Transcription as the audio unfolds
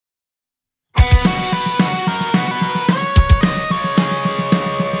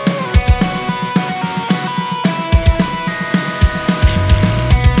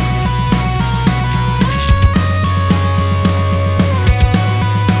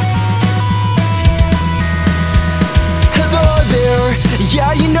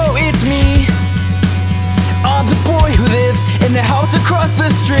Yeah, you know it's me. I'm the boy who lives in the house across the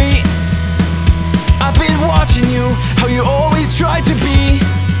street. I've been watching you, how you always try to be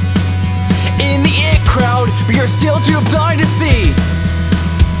in the it crowd, but you're still too blind to see.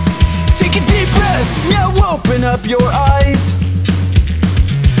 Take a deep breath, now open up your eyes.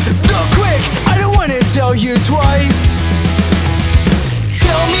 Look quick, I don't wanna tell you twice.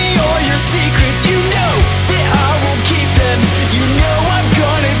 Tell me all your secrets, you know that I won't keep them. You know I'm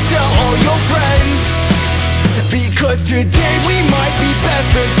gonna tell all your friends, because today we might be best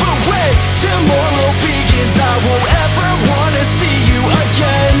friends, but when tomorrow begins, I won't ever wanna see you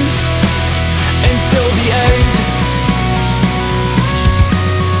again. Until the end.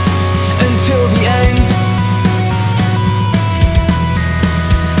 Until the end.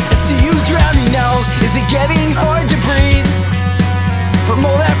 I see you drowning now. Is it getting hard to breathe? From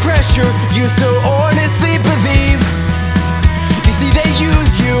all that pressure you so honestly believe. You see they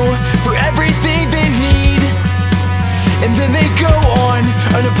use you for everything they need, and then they go on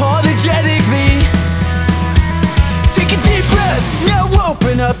unapologetically. Take a deep breath, now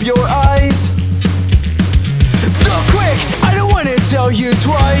open up your eyes. Look quick, I don't wanna tell you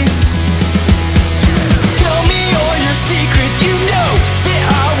twice. Tell me all your secrets, you know that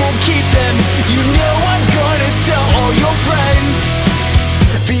I won't keep them. You know I'm gonna tell all your friends,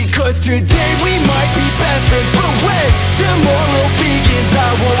 because today we might be best friends, but when tomorrow begins, I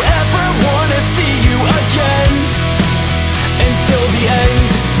won't ever wanna see you again. Until the end.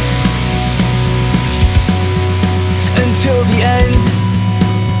 Until the end.